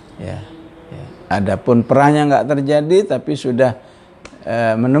 Ya. Adapun perangnya nggak terjadi, tapi sudah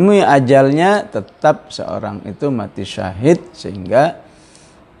menemui ajalnya, tetap seorang itu mati syahid, sehingga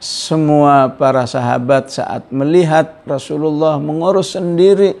semua para sahabat saat melihat Rasulullah mengurus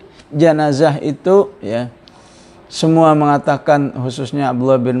sendiri jenazah itu, ya, semua mengatakan, khususnya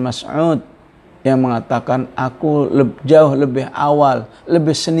Abdullah bin Mas'ud yang mengatakan, aku jauh lebih awal,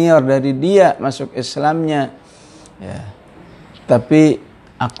 lebih senior dari dia masuk Islamnya, ya. Tapi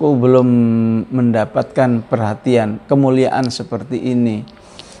aku belum mendapatkan perhatian, kemuliaan seperti ini.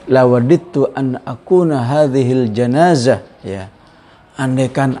 Lawadittu an akuna hadhil janazah, ya.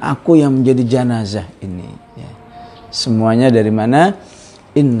 Andaikan aku yang menjadi jenazah ini, ya. Semuanya dari mana?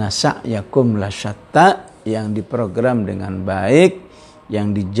 Inna sa'yakum lasyatta, yang diprogram dengan baik,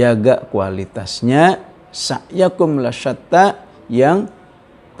 yang dijaga kualitasnya. Sa'yakum lasyatta, yang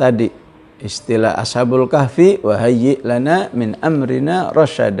tadi istilah Ashabul Kahfi, wa hayyi lana min amrina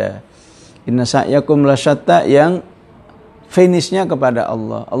rasyada. Inna sa'yakum lasyatta, yang finishnya kepada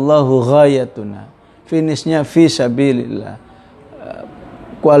Allah. Allahu ghayatuna, finishnya fi sabilillah,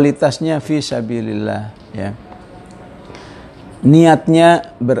 kualitasnya fi sabilillah, ya.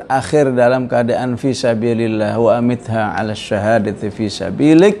 Niatnya berakhir dalam keadaan fi sabilillah, wa amitha 'ala syahadati fi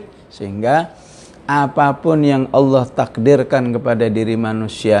sabilik, sehingga apapun yang Allah takdirkan kepada diri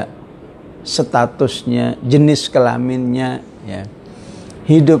manusia, statusnya, jenis kelaminnya, ya,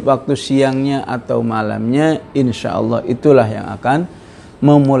 hidup waktu siangnya atau malamnya, insya Allah itulah yang akan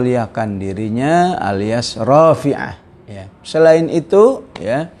memuliakan dirinya, alias rafi'ah, ya. Selain itu,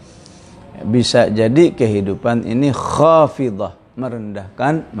 ya, bisa jadi kehidupan ini khafidah,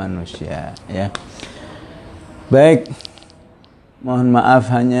 merendahkan manusia, ya. Baik, mohon maaf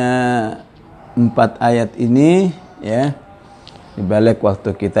hanya 4 ayat ini, ya. Di balik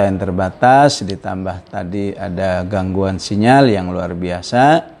waktu kita yang terbatas, ditambah tadi ada gangguan sinyal yang luar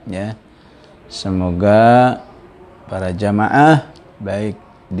biasa, ya. Semoga para jamaah baik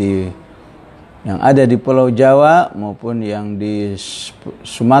yang ada di Pulau Jawa maupun yang di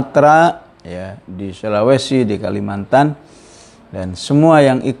Sumatera, ya, di Sulawesi, di Kalimantan, dan semua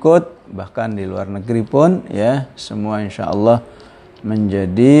yang ikut, bahkan di luar negeri pun, ya, semua insya Allah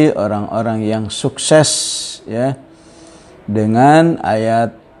menjadi orang-orang yang sukses, ya, dengan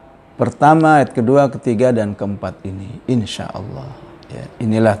ayat pertama, ayat kedua, ketiga, dan keempat ini, insya Allah, ya.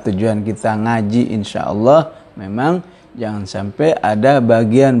 Inilah tujuan kita ngaji, insya Allah. Memang jangan sampai ada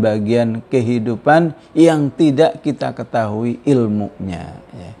bagian-bagian kehidupan yang tidak kita ketahui ilmunya,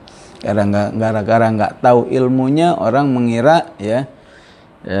 ya. Karena gara-gara nggak tahu ilmunya, orang mengira, ya,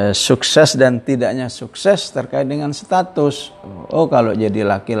 sukses dan tidaknya sukses terkait dengan status. Oh, kalau jadi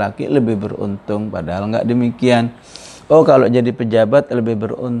laki-laki lebih beruntung, padahal nggak demikian. Oh, kalau jadi pejabat lebih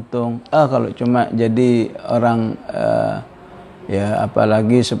beruntung. Kalau cuma jadi orang, ya,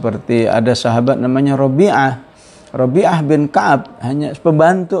 apalagi seperti ada sahabat namanya Rabi'ah bin Ka'ab, hanya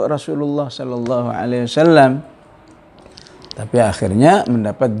pembantu Rasulullah sallallahu alaihi wasallam. Tapi akhirnya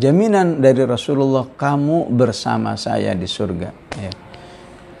mendapat jaminan dari Rasulullah, kamu bersama saya di surga, ya.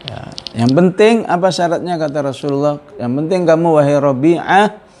 Ya. Yang penting apa syaratnya, kata Rasulullah? Yang penting kamu, wahai Rabi'ah,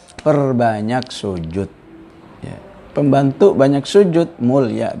 perbanyak sujud, ya. Pembantu banyak sujud,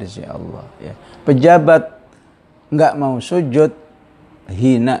 mulia di sisi Allah, ya. Pejabat enggak mau sujud,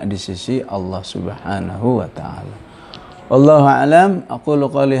 hina di sisi Allah Subhanahu wa taala. Wallahu a'lam. Aqulu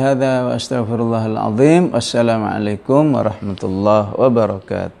qali hadza wa astaghfirullahal azim. Wassalamualaikum warahmatullahi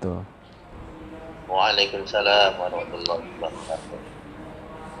wabarakatuh. Waalaikumsalam warahmatullahi wabarakatuh.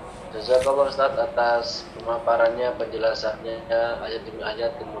 Jazakallah Ustaz atas pemaparannya, penjelasannya ayat demi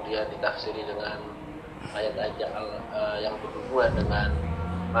ayat, kemudian ditafsiri dengan ayat-ayat yang berhubungan dengan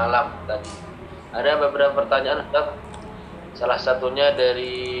malam tadi. Ada beberapa pertanyaan Ustaz. Salah satunya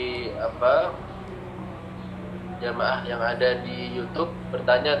dari jamaah yang ada di YouTube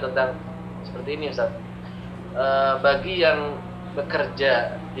bertanya tentang seperti ini, Ustaz. Bagi yang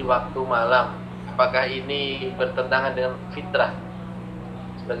bekerja di waktu malam, apakah ini bertentangan dengan fitrah?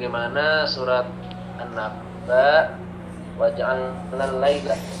 Sebagaimana surat An-Naba, wa ja'alnal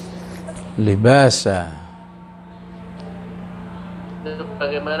laila libasa. Itu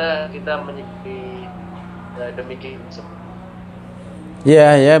bagaimana kita menyikapi demikian?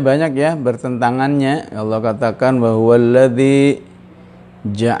 Ya banyak ya bertentangannya. Allah katakan bahwa alladzi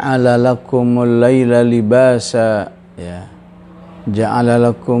ja'ala lakumul laila libasa, ya. Ja'ala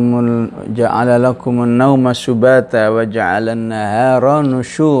lakumun nauma subata wa ja'alan nahara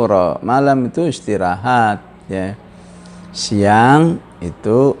nusyura. Malam itu istirahat, ya. Siang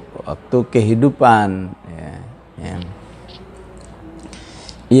itu waktu kehidupan, ya.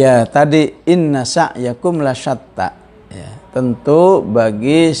 Ya, tadi inna sa'yakum lasyatta. Ya, tentu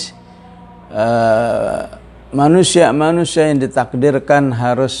bagi manusia-manusia yang ditakdirkan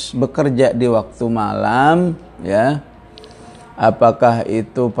harus bekerja di waktu malam, ya. Apakah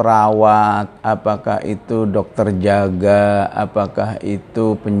itu perawat, apakah itu dokter jaga, apakah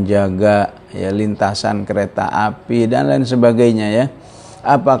itu penjaga ya lintasan kereta api dan lain sebagainya, ya.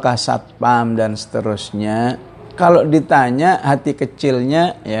 Apakah satpam dan seterusnya. Kalau ditanya hati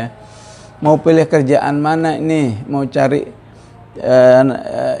kecilnya, ya, mau pilih kerjaan mana ini? Mau cari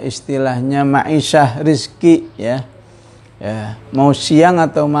istilahnya ma'isyah, rizki, ya. Mau siang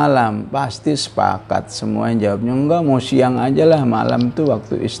atau malam? Pasti sepakat semua yang jawabnya enggak, mau siang aja lah, malam itu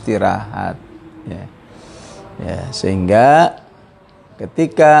waktu istirahat, ya. Sehingga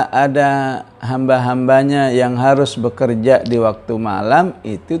ketika ada hamba-hambanya yang harus bekerja di waktu malam,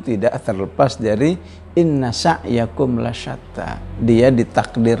 itu tidak terlepas dari inna sa'yakum lasyatta. Dia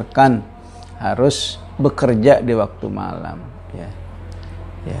ditakdirkan harus bekerja di waktu malam, ya.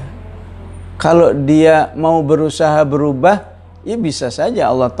 Kalau dia mau berusaha berubah, ya bisa saja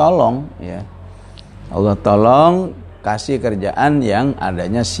Allah tolong, ya. Allah tolong kasih kerjaan yang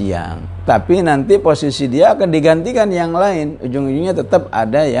adanya siang. Tapi nanti posisi dia akan digantikan yang lain. Ujung-ujungnya tetap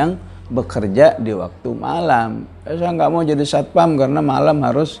ada yang bekerja di waktu malam. Saya nggak mau jadi satpam karena malam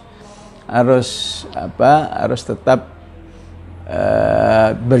harus tetap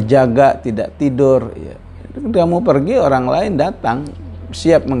berjaga, tidak tidur, ya. Kamu pergi, orang lain datang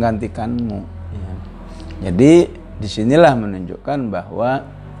siap menggantikanmu, ya. Jadi disinilah menunjukkan bahwa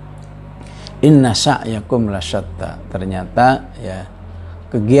inna sa'yakum lasyatta. Ternyata, ya,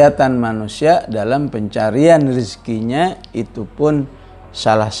 kegiatan manusia dalam pencarian rezekinya itu pun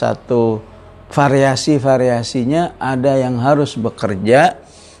salah satu variasi-variasinya, ada yang harus bekerja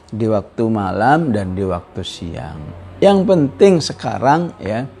di waktu malam dan di waktu siang. Yang penting sekarang,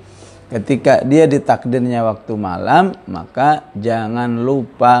 ya, ketika dia ditakdirnya waktu malam, maka jangan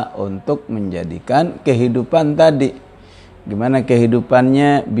lupa untuk menjadikan kehidupan tadi, gimana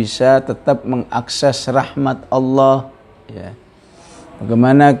kehidupannya bisa tetap mengakses rahmat Allah, ya.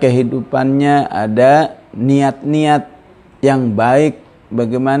 Bagaimana kehidupannya ada niat-niat yang baik,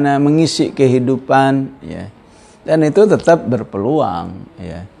 bagaimana mengisi kehidupan, ya. Dan itu tetap berpeluang,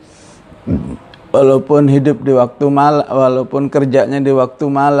 ya. Walaupun hidup di waktu malam, walaupun kerjanya di waktu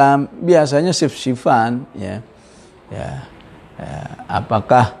malam, biasanya shift-shiftan, ya.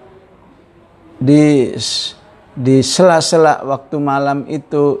 Apakah di sela-sela waktu malam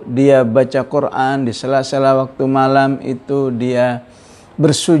itu dia baca Quran, di sela-sela waktu malam itu dia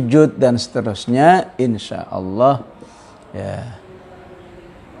bersujud dan seterusnya, insya Allah, ya,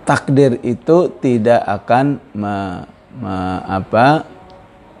 takdir itu tidak akan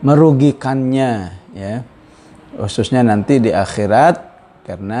merugikannya, ya, khususnya nanti di akhirat,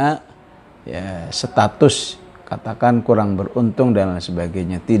 karena, ya, status katakan kurang beruntung dan lain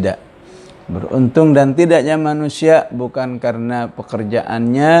sebagainya. Tidak, beruntung dan tidaknya manusia bukan karena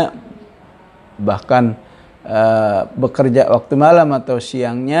pekerjaannya, bahkan bekerja waktu malam atau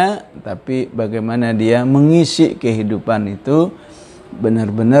siangnya, tapi bagaimana dia mengisi kehidupan itu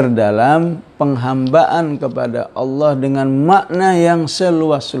benar-benar dalam penghambaan kepada Allah dengan makna yang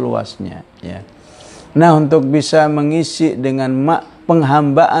seluas-luasnya, ya. Nah, untuk bisa mengisi dengan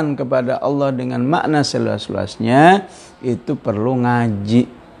penghambaan kepada Allah dengan makna seluas-luasnya, itu perlu ngaji,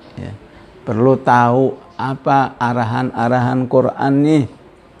 ya. Perlu tahu apa arahan-arahan Quran nih,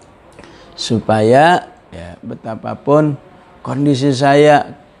 supaya, ya, betapapun kondisi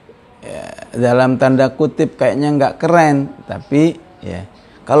saya, ya, dalam tanda kutip kayaknya nggak keren, tapi, ya,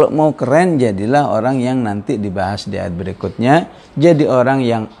 kalau mau keren jadilah orang yang nanti dibahas di ayat berikutnya, jadi orang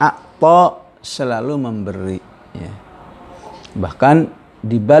yang selalu memberi, ya. Bahkan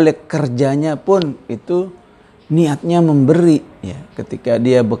di balik kerjanya pun itu niatnya memberi, ya. Ketika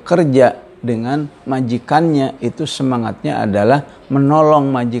dia bekerja dengan majikannya, itu semangatnya adalah menolong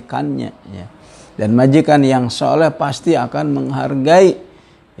majikannya, ya. Dan majikan yang soleh pasti akan menghargai,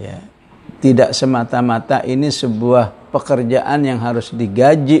 ya. Tidak semata-mata ini sebuah pekerjaan yang harus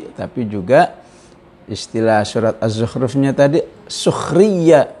digaji, tapi juga istilah surat Az-Zukhrufnya tadi,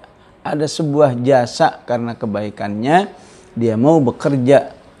 sukhriyah, ada sebuah jasa karena kebaikannya, dia mau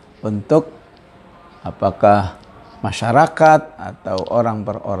bekerja untuk apakah masyarakat atau orang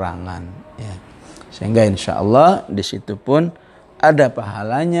perorangan, ya. Sehingga insya Allah di situ pun ada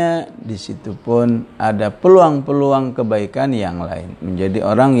pahalanya, di situ pun ada peluang-peluang kebaikan yang lain. Menjadi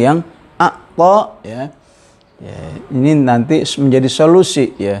orang yang aqta, ya. Ya, ini nanti menjadi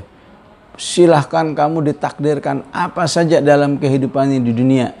solusi, ya. Silahkan kamu ditakdirkan apa saja dalam kehidupan ini di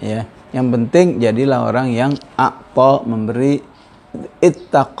dunia, ya. Yang penting jadilah orang yang aqta, memberi,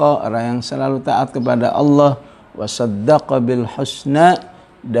 ittaqa, orang yang selalu taat kepada Allah, wasaddaqa bil husna,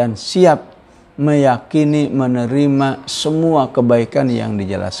 dan siap meyakini, menerima semua kebaikan yang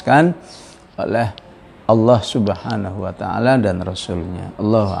dijelaskan oleh Allah Subhanahu wa taala dan Rasulnya.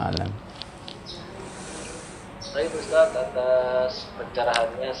 Allahu a'lam. Baik Ustaz, atas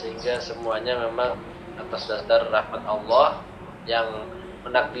pencerahannya, sehingga semuanya memang atas dasar rahmat Allah yang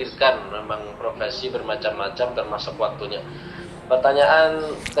menakdirkan memang profesi bermacam-macam termasuk waktunya.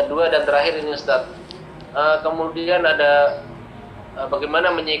 Pertanyaan kedua dan terakhir ini Ustaz, kemudian ada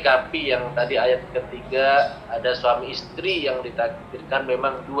bagaimana menyikapi yang tadi ayat ketiga, ada suami istri yang ditakdirkan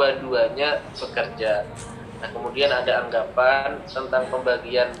memang dua-duanya bekerja. Nah, kemudian ada anggapan tentang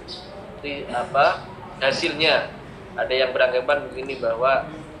pembagian hasilnya. Ada yang beranggapan begini, bahwa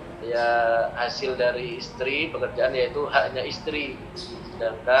ya hasil dari istri pekerjaan yaitu haknya istri,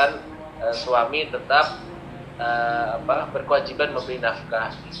 sedangkan suami tetap berkewajiban memberi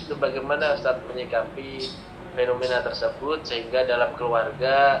nafkah. Itu bagaimana Ustaz menyikapi fenomena tersebut sehingga dalam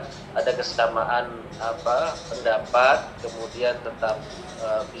keluarga ada kesamaan pendapat, kemudian tetap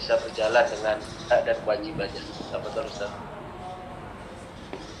bisa berjalan dengan hak dan kewajibannya. Betul Ustaz?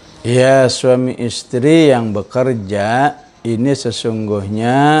 Ya, suami istri yang bekerja ini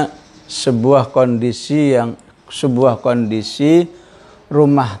sesungguhnya sebuah kondisi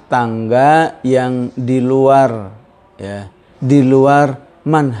rumah tangga yang di luar, ya, di luar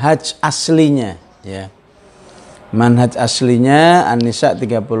manhaj aslinya, ya. Manhaj aslinya An-Nisa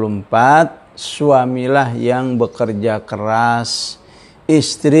 34, suamilah yang bekerja keras,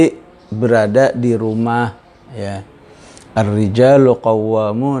 istri berada di rumah, ya. Ar-rijalu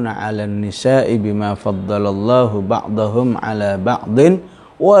qawwamuna 'alan nisa'i bima faddalallahu ba'dahum 'ala ba'din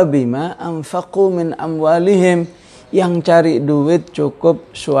wa bima anfaqu min amwalihim. Yang cari duit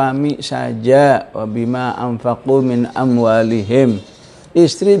cukup suami saja, wa bima anfaqu min amwalihim.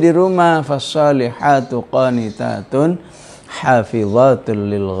 Istri di rumah, fassalihatu qanitatun hafizatul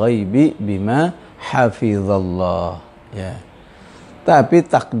lil ghaibi bima hafizallah, ya. Tapi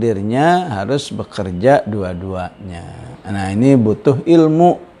takdirnya harus bekerja dua-duanya. Nah, ini butuh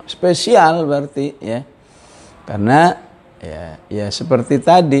ilmu spesial berarti, ya. Karena ya seperti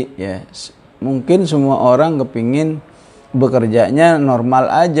tadi, ya. Mungkin semua orang kepingin bekerjanya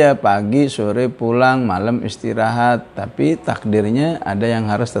normal aja, pagi, sore pulang, malam istirahat. Tapi takdirnya ada yang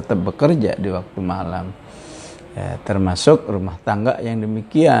harus tetap bekerja di waktu malam. Ya, termasuk rumah tangga yang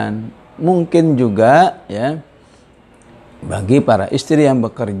demikian. Mungkin juga, ya, bagi para istri yang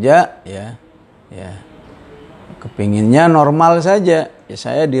bekerja, ya kepinginnya normal saja. Ya,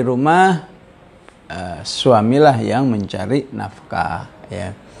 saya di rumah, suamilah yang mencari nafkah,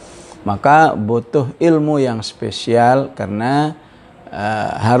 ya. Maka butuh ilmu yang spesial karena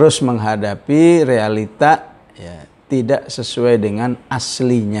harus menghadapi realita, ya, tidak sesuai dengan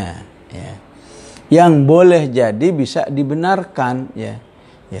aslinya, ya. Yang boleh jadi bisa dibenarkan, ya.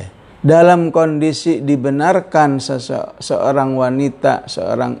 Dalam kondisi dibenarkan seorang wanita,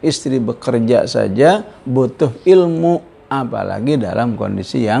 seorang istri bekerja saja butuh ilmu, apalagi dalam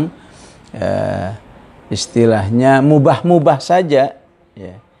kondisi yang istilahnya mubah-mubah saja,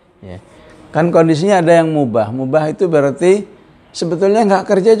 ya. Kan kondisinya ada yang mubah itu berarti sebetulnya nggak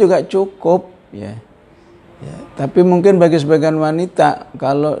kerja juga cukup, ya. Tapi mungkin bagi sebagian wanita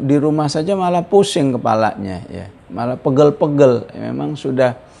kalau di rumah saja malah pusing kepalanya, ya, malah pegel-pegel, ya, memang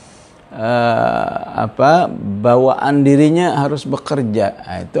sudah bawaan dirinya harus bekerja.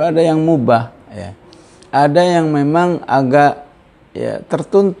 Nah, itu ada yang mubah, ya. Ada yang memang agak, ya,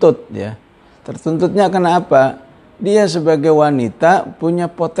 tertuntut, ya. Tertuntutnya kenapa? Dia sebagai wanita punya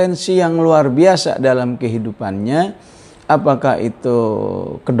potensi yang luar biasa dalam kehidupannya. Apakah itu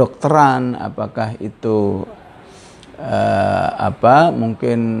kedokteran, apakah itu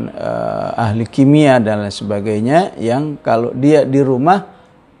mungkin ahli kimia dan lain sebagainya, yang kalau dia di rumah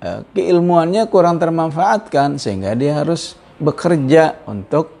keilmuannya kurang termanfaatkan sehingga dia harus bekerja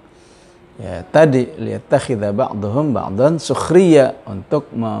untuk, ya, tadi liyattakhidha ba'dhum ba'dan sukhriya, untuk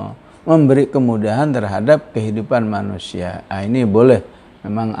memberi kemudahan terhadap kehidupan manusia. Ini boleh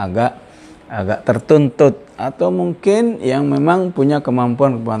memang agak agak tertuntut, atau mungkin yang memang punya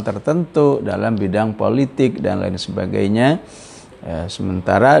kemampuan tertentu dalam bidang politik dan lain sebagainya.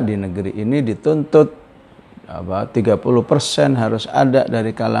 Sementara di negeri ini dituntut 30% harus ada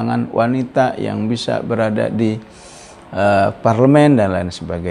dari kalangan wanita yang bisa berada di parlemen dan lain sebagainya.